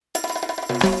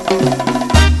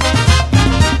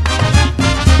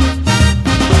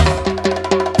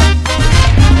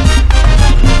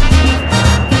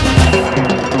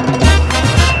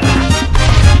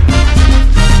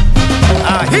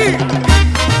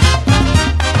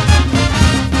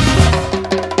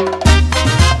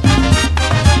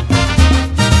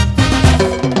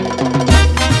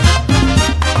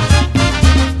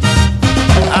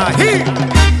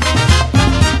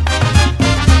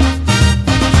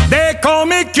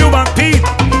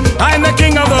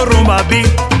the beat.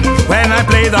 When I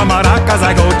play the maracas,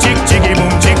 I go chick, chicky, boom,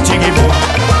 chick, chicky, boom.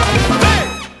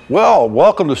 Well,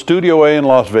 welcome to Studio A in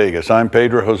Las Vegas. I'm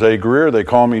Pedro Jose Greer. They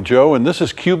call me Joe, and this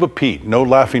is Cuba Pete, No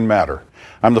Laughing Matter.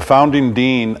 I'm the founding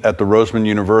dean at the Roseman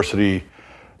University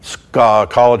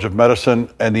College of Medicine,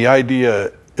 and the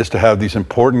idea is to have these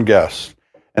important guests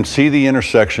and see the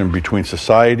intersection between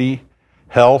society,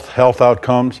 health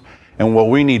outcomes, and what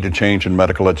we need to change in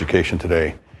medical education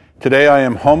today. Today, I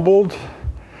am humbled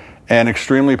and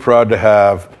extremely proud to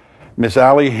have Ms.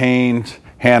 Allie Haynes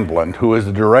Handblend, who is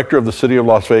the director of the City of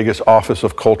Las Vegas Office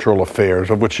of Cultural Affairs,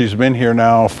 of which she's been here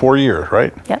now 4 years,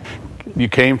 right? Yep. You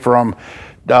came from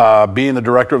being the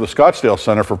director of the Scottsdale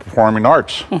Center for Performing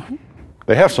Arts. Mm-hmm.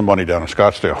 They have some money down in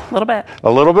Scottsdale. A little bit.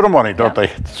 A little bit of money, don't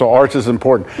they? So arts is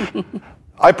important.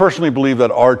 I personally believe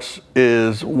that arts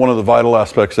is one of the vital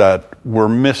aspects that we're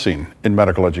missing in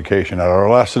medical education. At our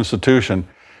last institution,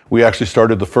 we actually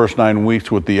started the first 9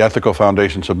 weeks with the ethical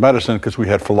foundations of medicine because we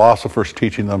had philosophers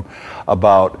teaching them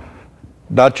about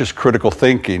not just critical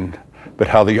thinking, but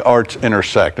how the arts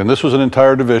intersect. And this was an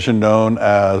entire division known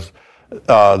as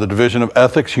the Division of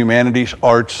Ethics, Humanities,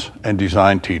 Arts, and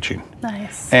Design Teaching.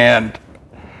 Nice. And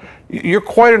you're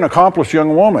quite an accomplished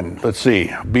young woman. Let's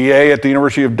see, BA at the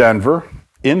University of Denver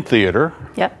in theater.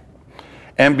 Yep.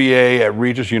 MBA at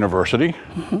Regis University.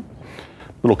 Mm-hmm.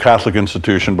 Little Catholic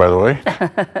institution, by the way.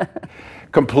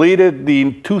 Completed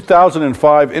the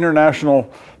 2005 International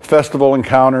Festival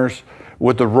Encounters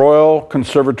with the Royal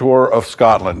Conservatoire of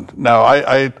Scotland. Now,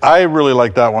 I really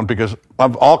like that one because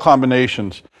of all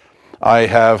combinations, I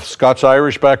have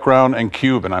Scots-Irish background and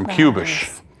Cuban. I'm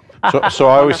Cubish. So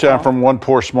I always say I'm from one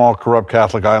poor, small, corrupt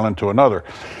Catholic island to another.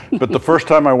 But the first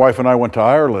time my wife and I went to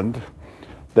Ireland,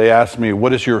 they asked me,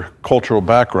 what is your cultural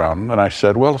background? And I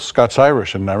said, well,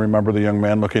 Scots-Irish. And I remember the young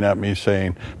man looking at me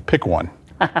saying, pick one.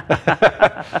 and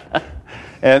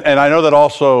I know that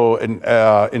also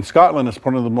in Scotland, it's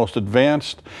one of the most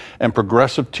advanced and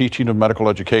progressive teaching of medical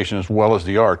education as well as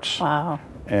the arts. Wow.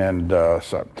 And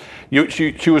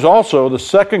she was also the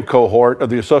second cohort of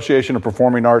the Association of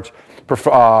Performing Arts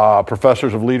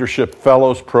Professors of Leadership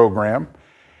Fellows Program.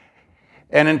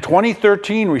 And in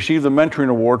 2013, received the Mentoring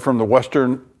Award from the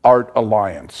Western Art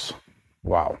Alliance.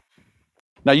 Wow.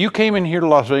 Now, you came in here to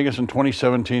Las Vegas in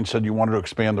 2017, said you wanted to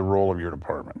expand the role of your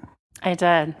department. I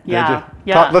did, yeah.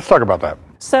 Let's talk about that.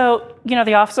 So,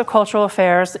 the Office of Cultural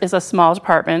Affairs is a small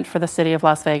department for the city of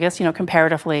Las Vegas,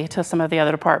 comparatively to some of the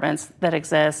other departments that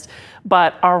exist.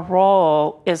 But our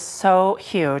role is so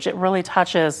huge. It really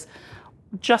touches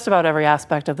just about every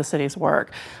aspect of the city's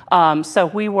work. So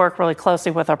we work really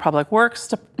closely with our public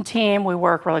works team. We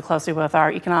work really closely with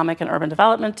our economic and urban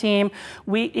development team.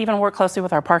 We even work closely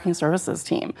with our parking services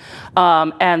team.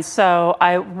 And so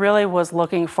I really was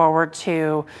looking forward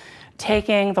to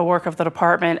taking the work of the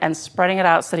department and spreading it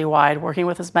out citywide, working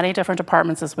with as many different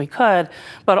departments as we could,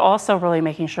 but also really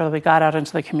making sure that we got out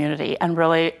into the community and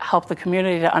really help the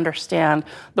community to understand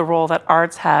the role that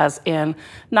arts has in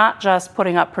not just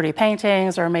putting up pretty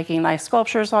paintings or making nice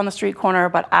sculptures on the street corner,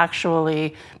 but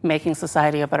actually making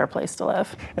society a better place to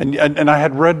live. And I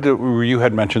had read that you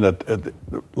had mentioned that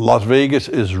Las Vegas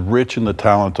is rich in the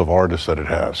talent of artists that it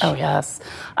has. Oh, yes.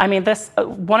 I mean,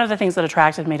 one of the things that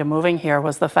attracted me to moving here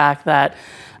was the fact that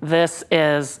this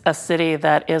is a city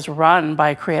that is run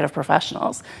by creative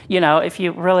professionals. If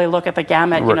you really look at the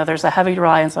gamut, there's a heavy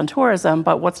reliance on tourism,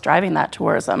 but what's driving that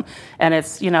tourism? And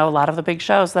it's, a lot of the big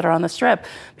shows that are on the Strip.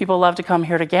 People love to come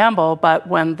here to gamble, but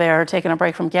when they're taking a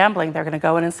break from gambling, they're going to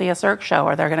go in and see a Cirque show,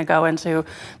 or they're going to go into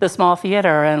the small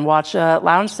theater and watch a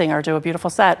lounge singer do a beautiful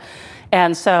set.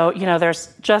 And so,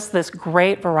 there's just this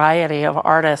great variety of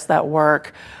artists that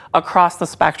work across the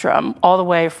spectrum, all the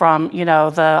way from,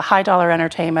 the high dollar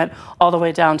entertainment, all the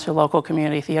way down to local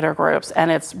community theater groups. And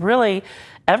it's really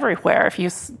everywhere. If you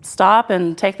stop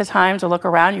and take the time to look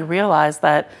around, you realize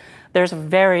that there's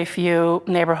very few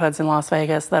neighborhoods in Las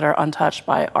Vegas that are untouched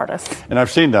by artists. And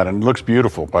I've seen that, and it looks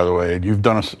beautiful, by the way. You've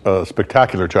done a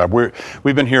spectacular job.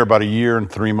 We've been here about a year and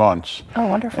 3 months. Oh,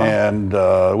 wonderful. And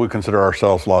we consider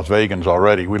ourselves Las Vegans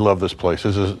already. We love this place.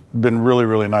 This has been really,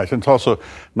 really nice. And it's also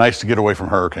nice to get away from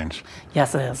hurricanes.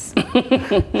 Yes, it is.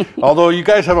 Although you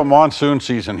guys have a monsoon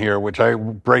season here, which I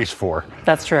brace for.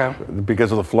 That's true.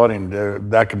 Because of the flooding,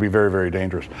 that could be very, very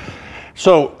dangerous.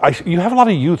 So you have a lot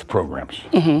of youth programs.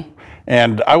 Mm-hmm.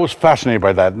 And I was fascinated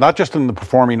by that, not just in the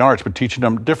performing arts, but teaching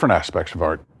them different aspects of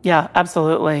art. Yeah,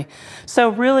 absolutely. So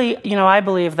really, I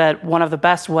believe that one of the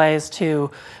best ways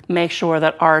to make sure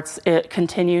that arts it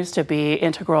continues to be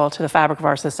integral to the fabric of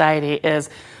our society is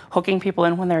hooking people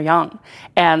in when they're young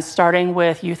and starting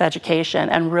with youth education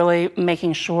and really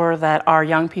making sure that our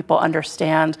young people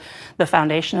understand the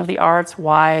foundation of the arts,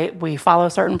 why we follow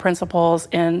certain principles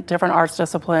in different arts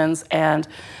disciplines, and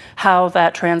how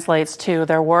that translates to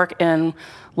their work in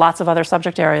lots of other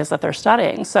subject areas that they're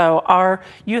studying. So our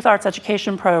youth arts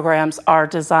education programs are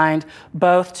designed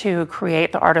both to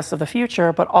create the artists of the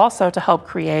future, but also to help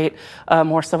create a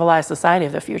more civilized society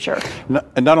of the future.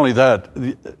 And not only that,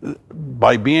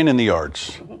 by being in the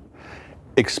arts,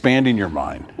 expanding your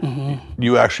mind,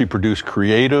 you actually produce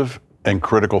creative and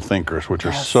critical thinkers, which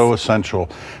are so essential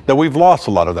that we've lost a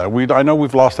lot of that. I know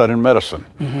we've lost that in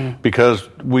medicine because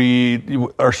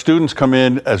our students come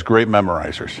in as great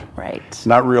memorizers, right?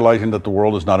 Not realizing that the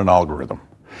world is not an algorithm.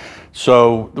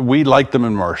 So we like them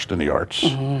immersed in the arts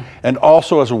and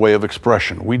also as a way of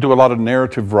expression. We do a lot of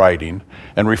narrative writing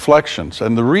and reflections.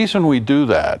 And the reason we do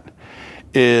that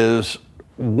is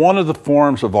one of the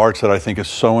forms of arts that I think is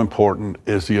so important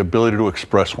is the ability to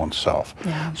express oneself.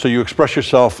 Yeah. So you express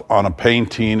yourself on a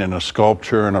painting and a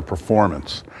sculpture and a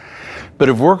performance. But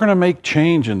if we're going to make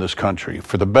change in this country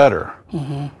for the better,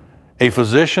 a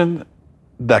physician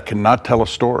that cannot tell a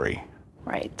story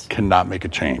cannot make a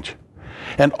change.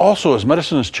 And also, as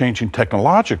medicine is changing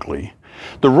technologically,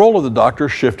 the role of the doctor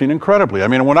is shifting incredibly. I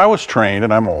mean, when I was trained,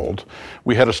 and I'm old,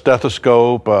 we had a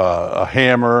stethoscope, a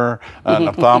hammer, an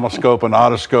ophthalmoscope, an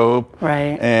otoscope,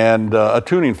 and a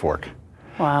tuning fork.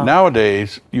 Wow.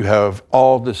 Nowadays, you have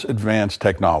all this advanced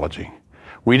technology.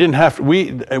 We didn't have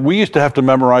we used to have to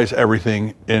memorize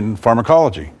everything in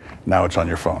pharmacology. Now it's on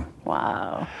your phone.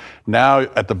 Wow. Now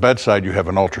at the bedside you have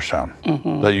an ultrasound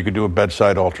that you can do a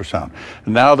bedside ultrasound.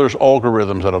 And now there's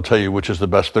algorithms that'll tell you which is the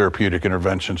best therapeutic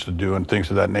interventions to do and things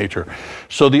of that nature.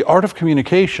 So the art of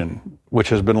communication, which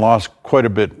has been lost quite a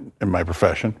bit in my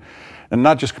profession, and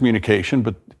not just communication,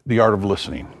 but the art of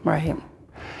listening. Right.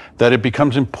 That it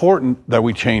becomes important that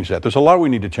we change that. There's a lot we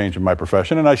need to change in my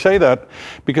profession, and I say that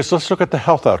because let's look at the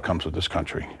health outcomes of this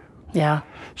country. Yeah.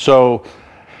 So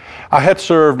I had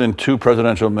served in 2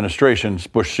 presidential administrations,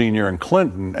 Bush Sr. and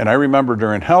Clinton, and I remember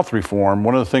during health reform,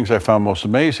 one of the things I found most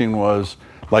amazing was,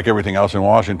 like everything else in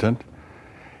Washington,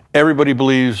 everybody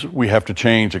believes we have to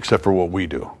change except for what we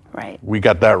do. Right. We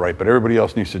got that right, but everybody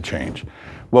else needs to change.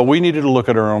 Well, we needed to look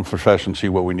at our own profession, see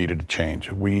what we needed to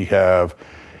change. We have,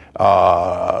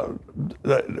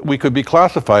 we could be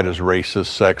classified as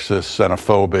racist, sexist,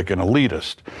 xenophobic, and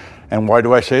elitist. And why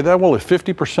do I say that? Well, if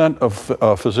 50%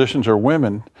 of physicians are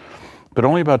women, but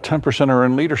only about 10% are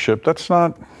in leadership, that's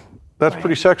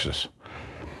pretty sexist.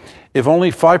 If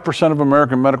only 5% of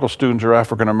American medical students are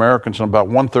African Americans and about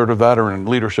 1/3 of that are in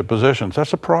leadership positions,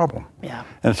 that's a problem. Yeah.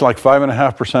 And it's like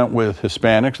 5.5% with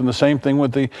Hispanics, and the same thing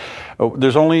with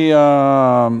there's only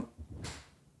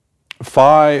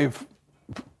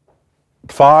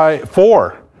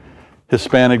 4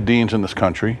 Hispanic deans in this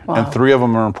country, and 3 of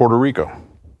them are in Puerto Rico.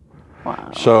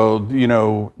 Wow. So,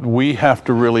 we have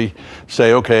to really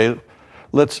say, okay,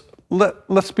 let's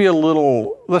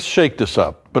shake this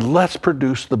up, but let's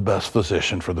produce the best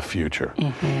physician for the future.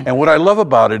 And what I love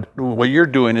about it, what you're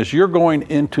doing is you're going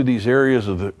into these areas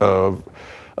of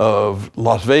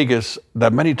Las Vegas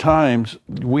that many times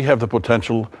we have the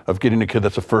potential of getting a kid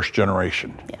that's a first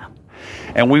generation. Yeah.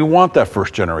 And we want that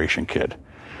first generation kid.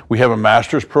 We have a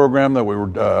master's program that we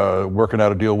were working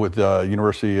out a deal with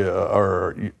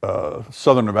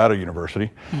Southern Nevada University,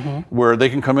 where they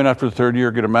can come in after the 3rd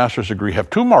year, get a master's degree, have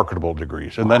 2 marketable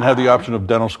degrees, and then have the option of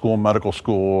dental school, medical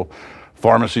school,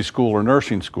 pharmacy school, or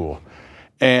nursing school.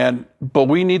 But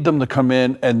we need them to come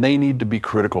in, and they need to be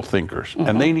critical thinkers,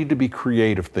 and they need to be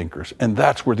creative thinkers, and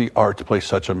that's where the arts play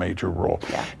such a major role.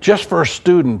 Yeah. Just for a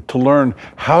student to learn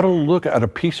how to look at a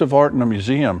piece of art in a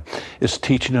museum is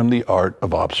teaching them the art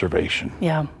of observation.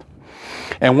 Yeah.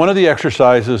 And one of the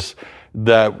exercises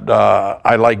that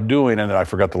I like doing, and I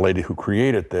forgot the lady who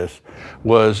created this,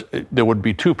 was there would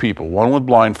be 2 people, one with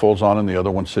blindfolds on and the other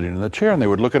one sitting in the chair, and they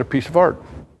would look at a piece of art.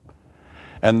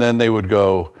 And then they would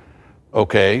go,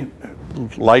 okay,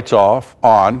 lights off,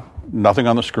 on, nothing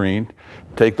on the screen,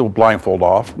 take the blindfold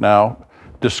off. Now,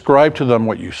 describe to them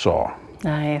what you saw.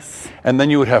 Nice. And then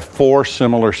you would have 4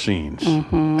 similar scenes,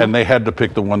 and they had to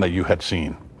pick the one that you had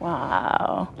seen.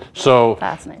 Wow. So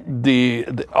fascinating.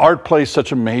 The art plays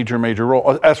such a major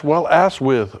role, as well as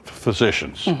with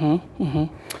physicians.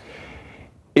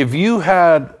 If you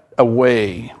had a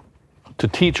way to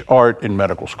teach art in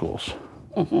medical schools,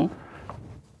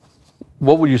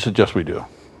 what would you suggest we do?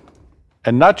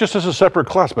 And not just as a separate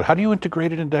class, but how do you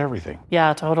integrate it into everything?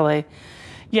 Yeah, totally.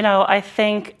 I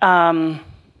think,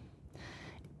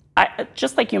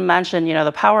 just like you mentioned,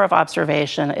 the power of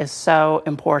observation is so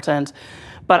important.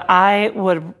 But I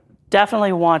would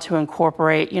definitely want to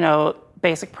incorporate,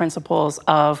 basic principles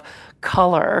of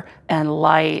color and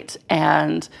light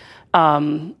and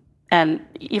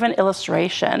even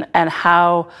illustration, and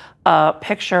how a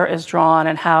picture is drawn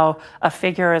and how a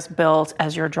figure is built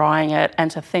as you're drawing it, and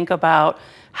to think about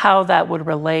how that would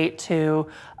relate to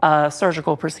a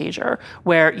surgical procedure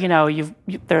where,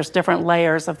 there's different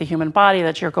layers of the human body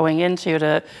that you're going into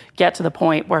to get to the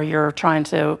point where you're trying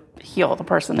to heal the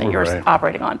person that you're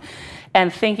operating on.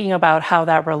 And thinking about how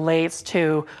that relates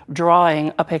to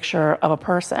drawing a picture of a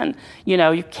person.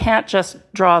 You can't just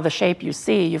draw the shape you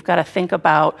see. You've got to think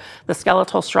about the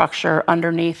skeletal structure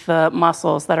underneath the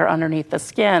muscles that are underneath the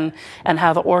skin, and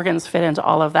how the organs fit into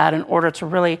all of that in order to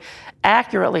really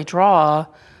accurately draw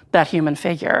that human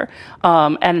figure.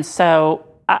 And so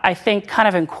I think kind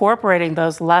of incorporating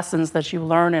those lessons that you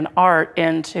learn in art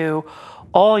into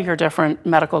all your different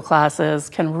medical classes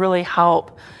can really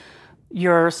help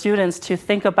your students to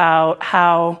think about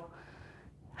how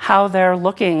they're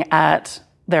looking at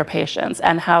their patients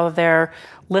and how they're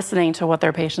listening to what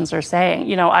their patients are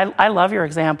saying. I love your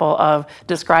example of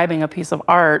describing a piece of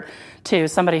art to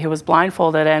somebody who was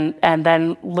blindfolded and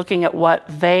then looking at what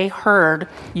they heard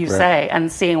you say and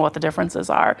seeing what the differences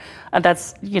are. And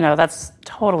that's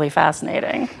totally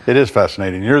fascinating. It is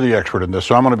fascinating. You're the expert in this,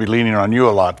 so I'm going to be leaning on you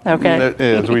a lot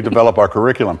as we develop our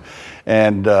curriculum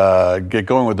and get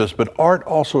going with this. But art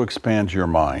also expands your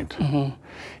mind. Mm-hmm.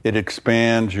 It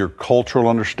expands your cultural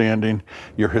understanding,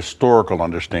 your historical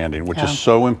understanding, which is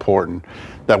so important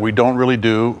that we don't really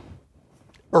do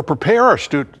or prepare our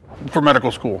students for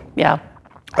medical school. Yeah.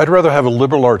 I'd rather have a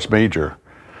liberal arts major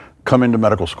come into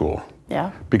medical school.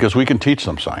 Yeah. Because we can teach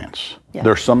them science. Yeah.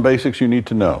 There's some basics you need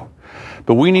to know.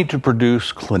 But we need to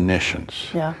produce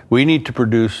clinicians. Yeah. We need to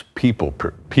produce people.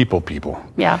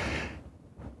 Yeah.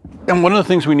 And one of the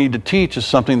things we need to teach is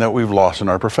something that we've lost in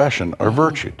our profession, our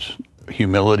virtues,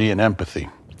 humility and empathy.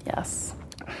 Yes.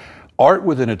 Art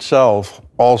within itself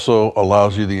also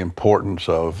allows you the importance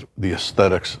of the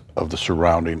aesthetics of the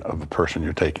surrounding of the person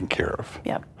you're taking care of.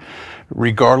 Yep.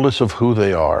 Regardless of who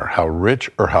they are, how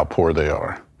rich or how poor they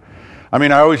are. I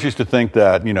mean, I always used to think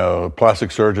that,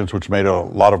 plastic surgeons, which made a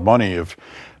lot of money,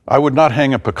 I would not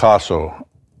hang a Picasso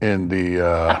in the...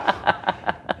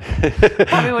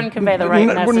 Probably wouldn't convey the right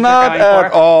message. Not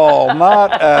at all.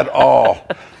 Not at all.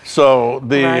 So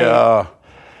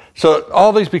so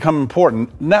all these become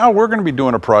important. Now we're going to be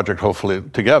doing a project, hopefully,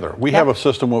 together. We have a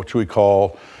system which we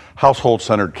call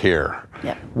household-centered care,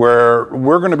 where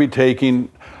we're going to be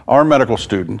taking our medical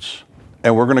students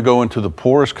and we're going to go into the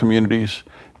poorest communities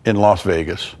in Las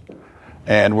Vegas,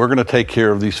 and we're going to take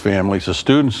care of these families, the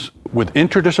students with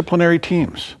interdisciplinary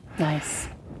teams. Nice.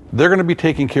 They're going to be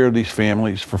taking care of these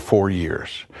families for 4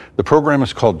 years. The program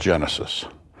is called Genesis.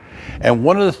 And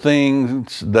one of the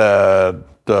things that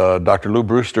Dr. Lou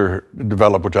Brewster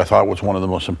developed, which I thought was one of the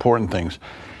most important things,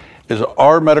 is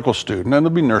our medical student, and there'll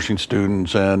be nursing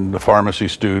students and the pharmacy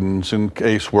students and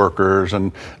case workers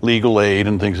and legal aid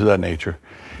and things of that nature,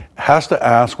 has to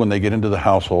ask when they get into the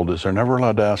household, they're never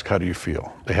allowed to ask, how do you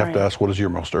feel? They have to ask, what is your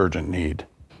most urgent need?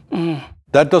 Mm.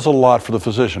 That does a lot for the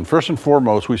physician. First and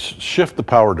foremost, we shift the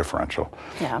power differential.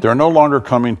 Yeah. They're no longer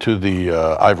coming to the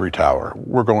ivory tower.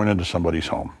 We're going into somebody's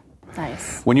home.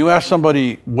 Nice. When you ask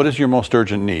somebody, what is your most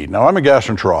urgent need? Now, I'm a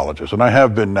gastroenterologist, and I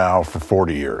have been now for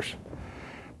 40 years.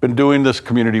 Been doing this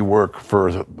community work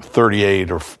for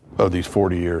 38 of these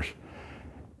 40 years.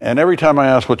 And every time I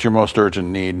ask what's your most urgent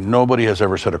need, nobody has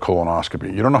ever said a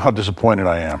colonoscopy. You don't know how disappointed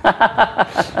I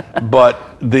am.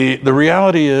 But the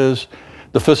reality is,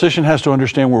 the physician has to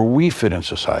understand where we fit in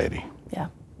society. Yeah.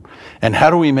 And how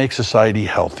do we make society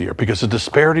healthier? Because the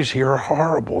disparities here are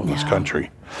horrible in this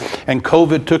country. And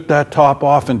COVID took that top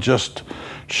off and just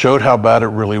showed how bad it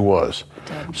really was.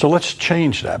 So let's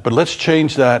change that. But let's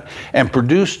change that and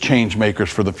produce change makers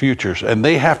for the futures. And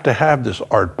they have to have this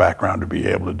art background to be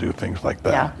able to do things like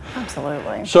that. Yeah,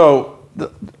 absolutely. So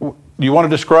you want to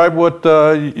describe what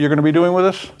you're going to be doing with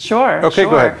us? Sure. Okay,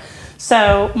 go ahead.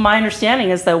 So my understanding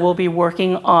is that we'll be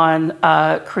working on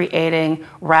creating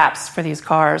wraps for these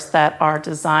cars that are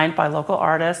designed by local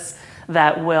artists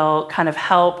that will kind of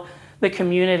help the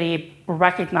community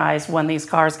recognized when these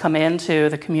cars come into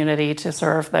the community to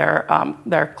serve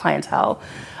their clientele.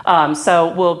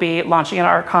 So we'll be launching an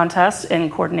art contest in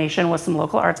coordination with some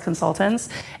local arts consultants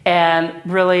and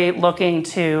really looking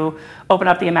to open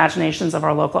up the imaginations of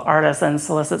our local artists and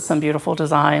solicit some beautiful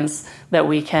designs that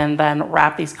we can then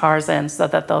wrap these cars in so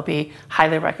that they'll be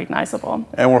highly recognizable.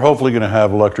 And we're hopefully going to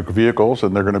have electric vehicles,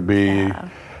 and they're going to be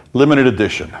limited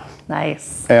edition.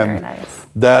 Nice. And very nice.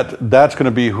 That's going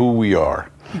to be who we are.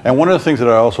 And one of the things that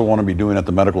I also want to be doing at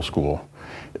the medical school,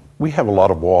 we have a lot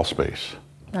of wall space.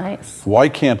 Nice. Why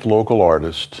can't local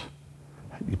artists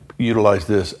utilize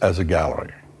this as a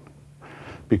gallery?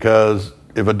 Because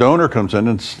if a donor comes in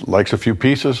and likes a few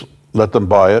pieces, let them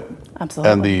buy it.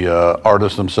 Absolutely. And the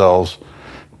artists themselves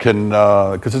can,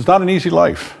 because it's not an easy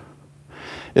life.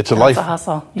 It's a life. It's a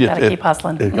hustle. You got to keep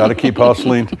hustling. You got to keep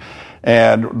hustling.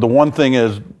 And the one thing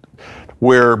is,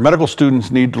 where medical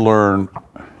students need to learn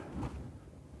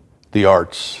the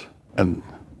arts and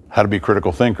how to be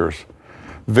critical thinkers,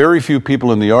 very few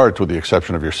people in the arts, with the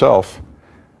exception of yourself,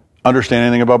 understand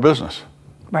anything about business.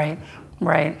 Right,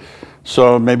 right.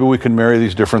 So maybe we can marry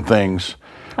these different things.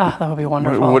 Oh, that would be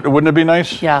wonderful. Wouldn't it be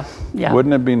nice? Yeah, yeah.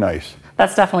 Wouldn't it be nice?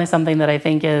 That's definitely something that I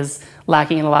think is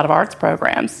lacking in a lot of arts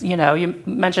programs. You know, you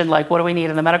mentioned like, what do we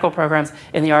need in the medical programs?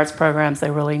 In the arts programs,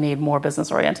 they really need more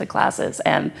business-oriented classes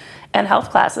and health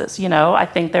classes. You know, I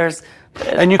think there's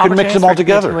and you can mix them all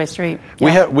together. Two-way street.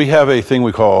 Yeah. We have a thing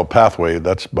we call Pathway.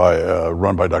 That's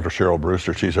run by Dr. Cheryl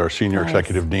Brewster. She's our senior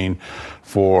executive dean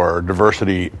for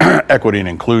diversity, equity, and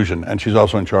inclusion, and she's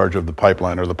also in charge of the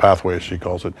pipeline, or the Pathway, as she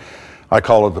calls it. I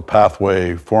call it the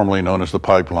Pathway, formerly known as the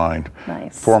Pipeline,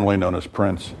 formerly known as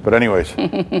Prince. But anyways,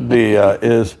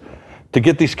 is to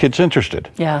get these kids interested.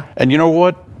 Yeah. And you know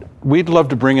what? We'd love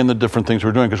to bring in the different things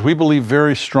we're doing, because we believe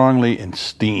very strongly in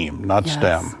STEAM, not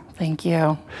STEM. Thank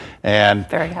you. And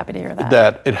very happy to hear that.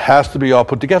 That it has to be all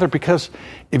put together, because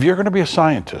if you're going to be a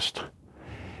scientist,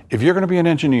 if you're going to be an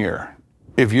engineer,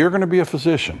 if you're going to be a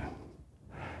physician,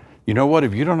 you know what?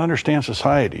 If you don't understand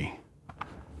society,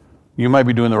 you might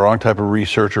be doing the wrong type of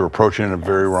research or approaching it in a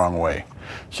very wrong way.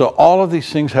 So all of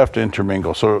these things have to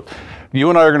intermingle. So you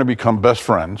and I are going to become best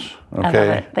friends, okay?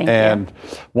 I love it. Thank and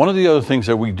you. One of the other things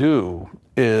that we do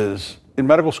is, in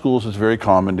medical schools, it's very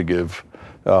common to give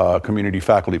community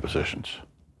faculty positions,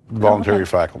 voluntary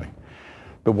faculty.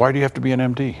 But why do you have to be an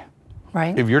MD?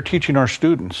 Right. If you're teaching our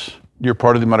students, you're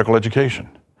part of the medical education.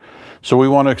 So we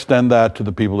want to extend that to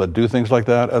the people that do things like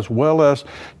that, as well as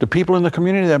the people in the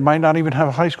community that might not even have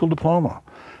a high school diploma.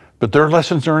 But their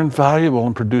lessons are invaluable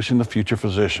in producing the future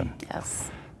physician.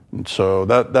 Yes. And so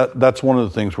that's one of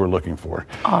the things we're looking for.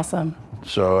 Awesome.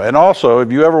 So, and also,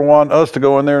 if you ever want us to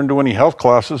go in there and do any health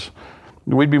classes,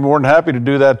 we'd be more than happy to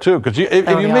do that too. Because if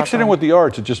you mix it in with the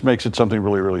arts, it just makes it something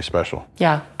really, really special.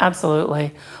 Yeah,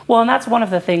 absolutely. Well, and that's one of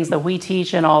the things that we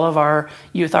teach in all of our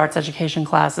youth arts education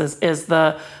classes is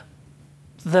the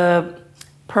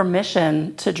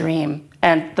permission to dream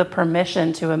and the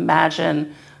permission to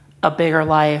imagine a bigger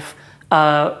life,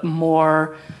 a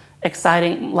more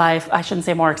exciting life. I shouldn't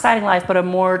say more exciting life, but a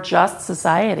more just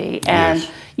society. And,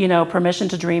 you know, permission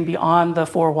to dream beyond the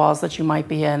four walls that you might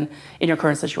be in your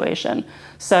current situation.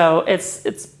 So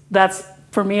that's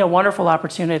for me a wonderful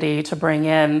opportunity to bring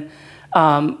in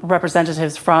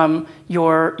representatives from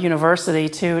your university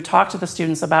to talk to the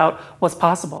students about what's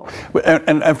possible.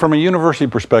 And from a university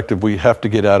perspective, we have to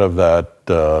get out of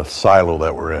that silo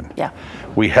that we're in. Yeah.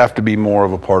 We have to be more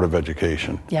of a part of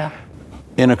education. Yeah.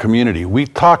 In a community. We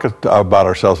talk about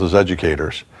ourselves as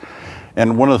educators.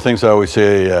 And one of the things I always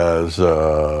say as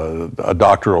a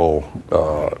doctoral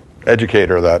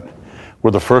educator, that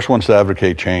we're the first ones to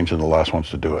advocate change and the last ones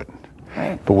to do it.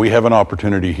 Right. But we have an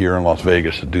opportunity here in Las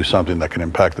Vegas to do something that can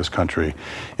impact this country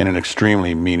in an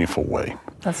extremely meaningful way.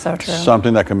 That's so true.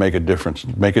 Something that can make a difference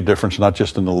not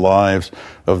just in the lives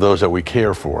of those that we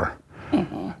care for,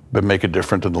 but make a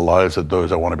difference in the lives of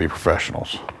those that want to be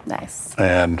professionals. Nice.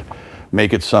 And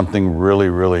make it something really,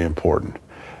 really important.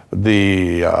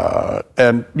 The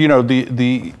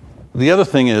other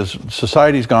thing is,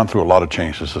 society's gone through a lot of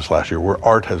changes this last year, where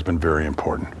art has been very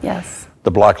important. Yes.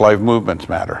 The Black Lives Movements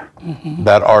matter.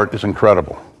 That art is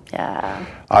incredible. Yeah.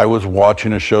 I was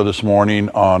watching a show this morning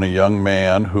on a young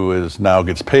man who now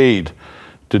gets paid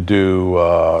to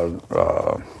do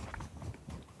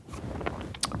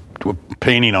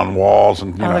painting on walls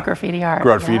and the graffiti art.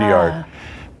 Graffiti art.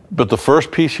 But the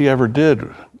first piece he ever did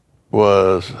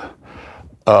was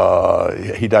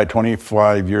he died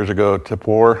 25 years ago.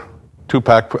 Tupac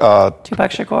Shakur.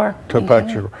 Tupac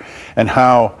Shakur, and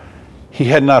how he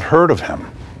had not heard of him.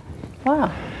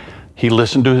 Wow. He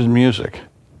listened to his music,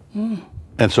 and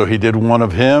And so he did one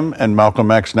of him and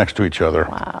Malcolm X next to each other.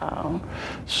 Wow.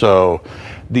 So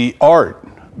the art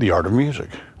of music,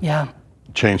 Yeah.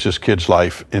 changed this kid's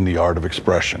life in the art of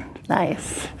expression,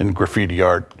 Nice. in graffiti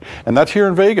art. And that's here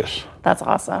in Vegas. That's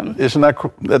awesome. Isn't that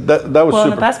that was Well,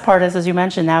 and super? the best part is, as you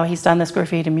mentioned, now he's done this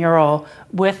graffiti mural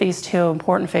with these two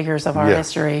important figures of our Yeah.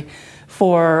 history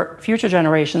for future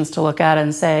generations to look at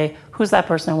and say, who's that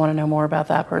person? I want to know more about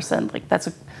that person. Like, that's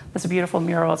a beautiful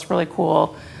mural. It's really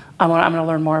cool. I'm going to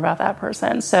learn more about that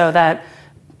person. So that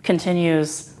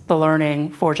continues the learning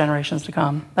for generations to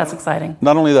come. That's exciting.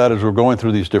 Not only that, as we're going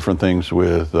through these different things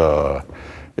with,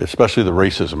 especially the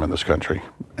racism in this country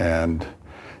and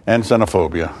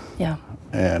xenophobia Yeah.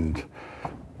 and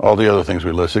all the other things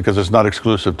we listed, because it's not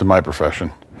exclusive to my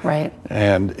profession. Right.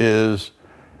 And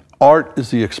art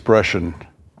is the expression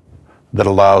that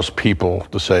allows people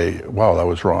to say, wow, that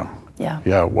was wrong. Yeah.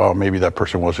 Yeah, wow, maybe that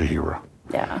person was a hero.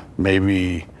 Yeah.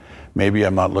 Maybe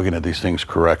I'm not looking at these things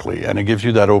correctly. And it gives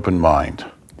you that open mind.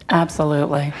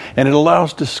 Absolutely. And it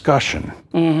allows discussion.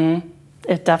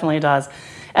 It definitely does.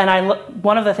 And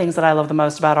one of the things that I love the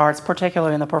most about arts,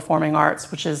 particularly in the performing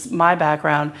arts, which is my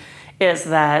background, is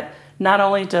that not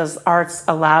only does arts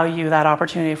allow you that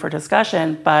opportunity for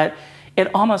discussion, but it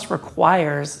almost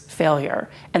requires failure,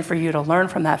 and for you to learn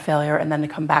from that failure and then to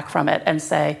come back from it and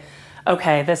say,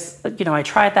 okay, this, I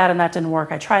tried that and that didn't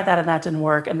work. I tried that and that didn't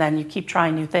work. And then you keep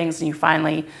trying new things and you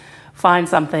finally find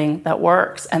something that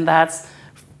works. And that's,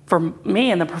 for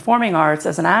me in the performing arts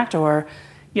as an actor,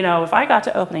 if I got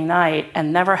to opening night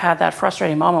and never had that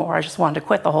frustrating moment where I just wanted to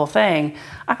quit the whole thing,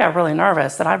 I got really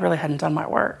nervous that I really hadn't done my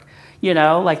work.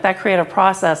 Like that creative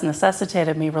process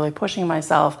necessitated me really pushing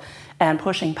myself and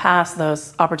pushing past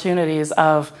those opportunities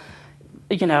of,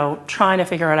 trying to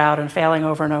figure it out and failing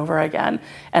over and over again.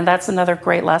 And that's another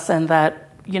great lesson that,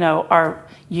 our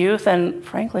youth and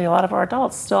frankly, a lot of our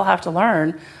adults still have to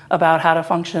learn about how to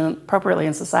function appropriately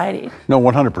in society. No,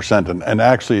 100%. And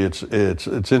actually,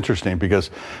 it's interesting because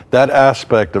that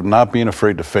aspect of not being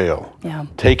afraid to fail,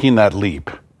 taking that leap,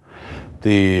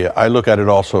 I look at it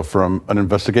also from an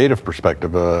investigative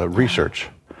perspective, research.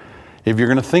 If you're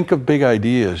going to think of big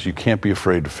ideas, you can't be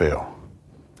afraid to fail.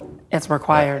 It's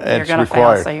required. You're It's going to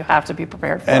required. fail, so you have to be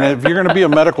prepared for it. And if you're going to be a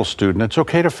medical student, it's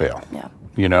okay to fail.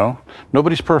 Yeah,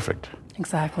 Nobody's perfect.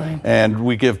 exactly. And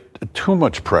we give too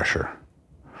much pressure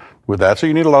with that. So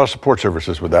you need a lot of support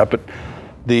services with that. But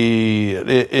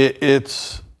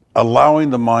it's allowing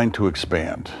the mind to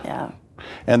expand. Yeah,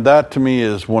 And that to me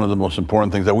is one of the most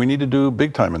important things that we need to do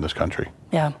big time in this country.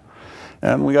 yeah,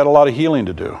 And we got a lot of healing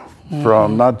to do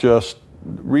from not just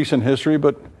recent history,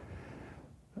 but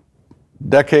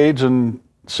decades and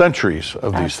centuries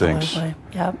of these things. absolutely.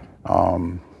 Yep.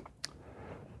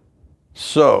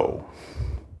 So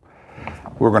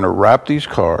we're going to wrap these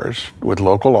cars with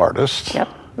local artists. Yep.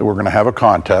 We're going to have a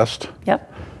contest.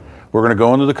 Yep. We're going to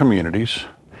go into the communities.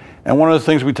 And one of the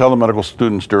things we tell the medical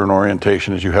students during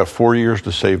orientation is you have 4 years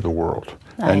to save the world.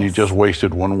 And you Nice. just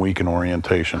wasted 1 week in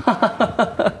orientation.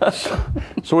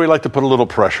 So we like to put a little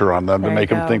pressure on them to There you make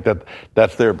them go. think that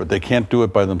that's there, but they can't do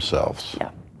it by themselves. Yeah.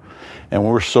 And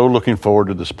we're so looking forward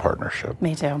to this partnership.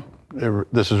 Me too.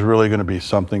 This is really going to be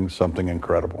something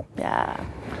incredible. Yeah.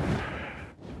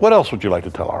 What else would you like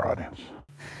to tell our audience?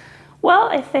 Well,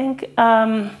 I think,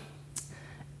 part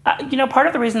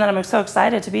of the reason that I'm so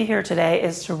excited to be here today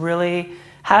is to really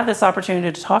have this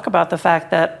opportunity to talk about the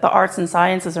fact that the arts and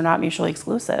sciences are not mutually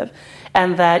exclusive.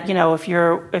 And that, if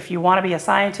you want to be a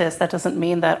scientist, that doesn't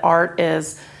mean that art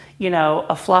is,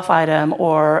 a fluff item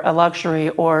or a luxury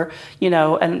or,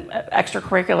 an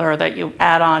extracurricular that you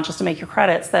add on just to make your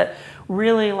credits. That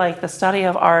really, like, the study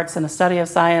of arts and the study of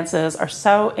sciences are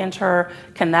so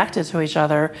interconnected to each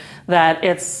other that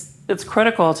it's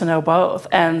critical to know both.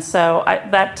 And so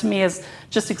that to me is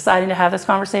just exciting to have this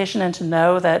conversation and to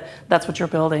know that that's what you're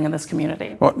building in this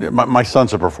community. Well, my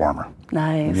son's a performer.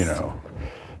 Nice.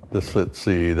 Let's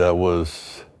see, that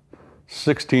was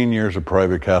 16 years of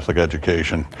private Catholic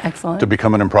education. Excellent. To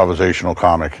become an improvisational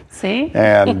comic. See?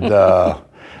 And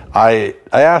I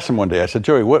asked him one day, I said,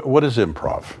 Joey, what is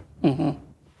improv? Mm-hmm.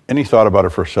 And he thought about it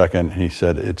for a second, and he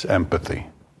said, it's empathy.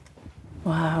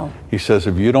 Wow. He says,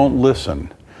 if you don't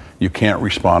listen, you can't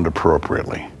respond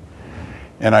appropriately.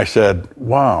 And I said,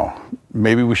 wow,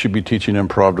 maybe we should be teaching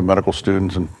improv to medical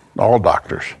students and all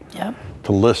doctors. Yep.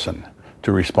 To listen,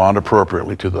 to respond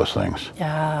appropriately to those things.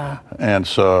 Yeah. And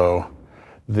so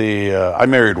I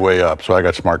married way up, so I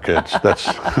got smart kids. That's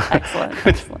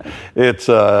Excellent. It's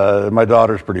my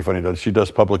daughter's pretty funny. She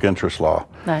does public interest law.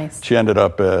 Nice. She ended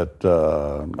up at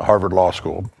Harvard Law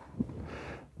School.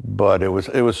 But it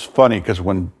was funny because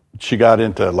when she got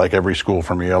into like every school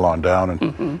from Yale on down,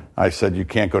 and I said, you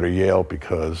can't go to Yale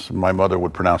because my mother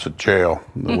would pronounce it jail.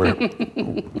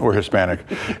 We're Hispanic,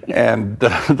 and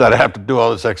that I have to do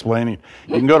all this explaining.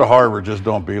 You can go to Harvard, just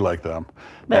don't be like them.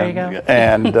 There you go.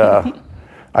 And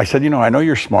I said, I know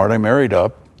you're smart. I married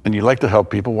up, and you like to help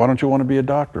people. Why don't you want to be a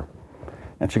doctor?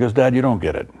 And she goes, Dad, you don't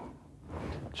get it.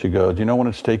 She goes, when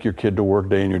it's take your kid to work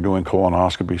day and you're doing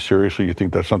colonoscopy, seriously, you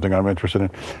think that's something I'm interested in?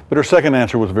 But her second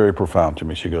answer was very profound to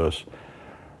me. She goes,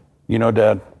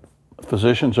 Dad,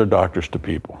 physicians are doctors to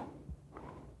people.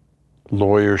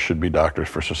 Lawyers should be doctors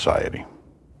for society.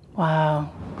 Wow.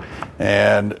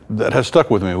 And that has stuck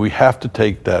with me. We have to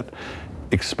take that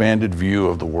expanded view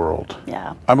of the world.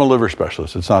 Yeah. I'm a liver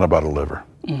specialist. It's not about a liver.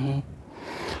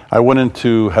 I went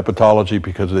into hepatology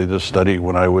because they did a study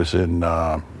when I was in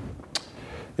my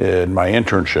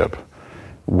internship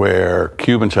where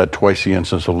Cubans had twice the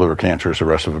incidence of liver cancer as the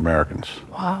rest of Americans.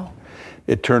 Wow.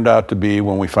 It turned out to be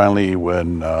when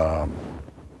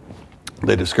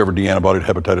they discovered the antibody to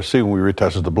hepatitis C, when we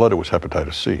retested the blood, it was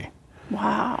hepatitis C.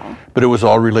 Wow. But it was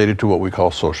all related to what we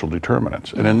call social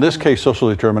determinants. And in this case, social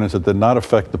determinants that did not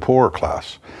affect the poorer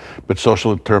class, but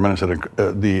social determinants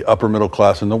that the upper middle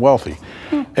class and the wealthy.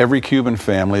 Every Cuban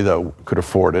family that could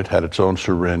afford it had its own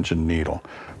syringe and needle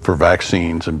for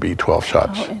vaccines and B12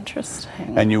 shots. Oh,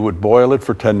 interesting. And you would boil it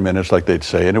for 10 minutes, like they'd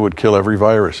say, and it would kill every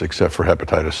virus except for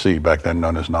hepatitis C, back then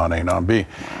known as non-A, non-B.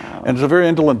 Wow. And it's a very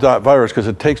indolent virus because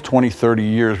it takes 20, 30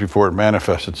 years before it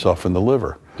manifests itself in the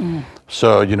liver.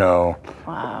 So,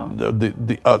 wow.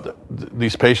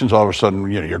 These patients, all of a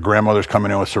sudden, your grandmother's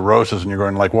coming in with cirrhosis, and you're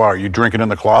going like, wow, are you drinking in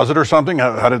the closet or something?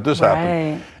 How did this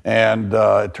happen? And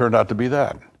it turned out to be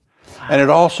that. Wow. And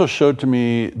it also showed to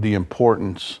me the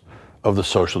importance of the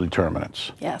social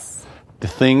determinants. Yes. The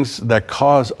things that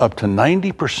cause up to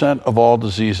 90% of all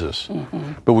diseases,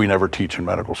 but we never teach in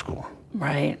medical school.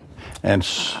 Right. And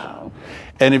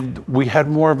and if we had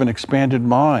more of an expanded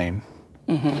mind,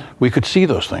 we could see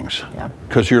those things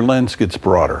because your lens gets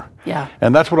broader. Yeah.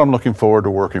 And that's what I'm looking forward to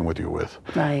working with you with.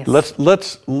 Nice.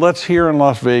 Let's here in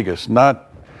Las Vegas,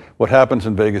 not what happens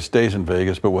in Vegas stays in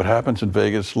Vegas, but what happens in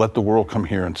Vegas, let the world come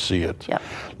here and see it. Yep.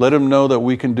 Let them know that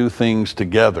we can do things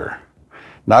together,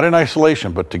 not in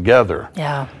isolation, but together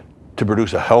to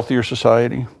produce a healthier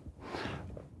society.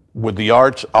 With the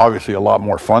arts, obviously a lot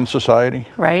more fun society.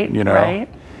 Right, right.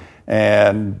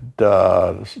 And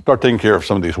start taking care of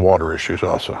some of these water issues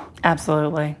also.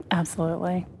 Absolutely,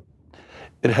 absolutely.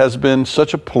 It has been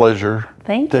such a pleasure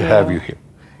to have you here.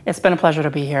 It's been a pleasure to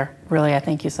be here. Really, I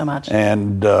thank you so much.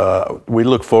 And we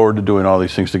look forward to doing all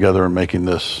these things together and making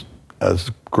this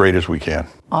as great as we can.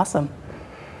 Awesome.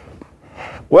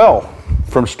 Well,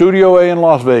 from Studio A in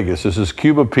Las Vegas, this is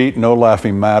Cuba Pete, No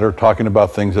Laughing Matter, talking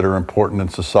about things that are important in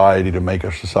society to make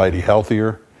our society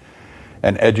healthier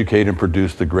and educate and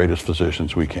produce the greatest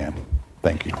physicians we can.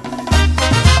 Thank you.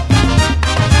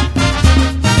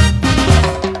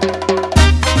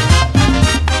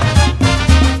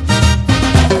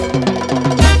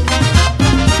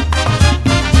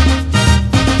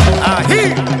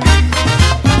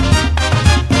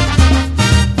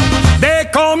 They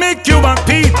call me Cuban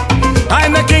Pete.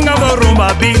 I'm the king of the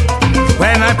rumba beat.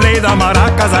 When I play the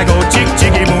maracas, I go chick,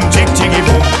 chiggy, boom, chick, chiggy,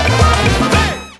 boom.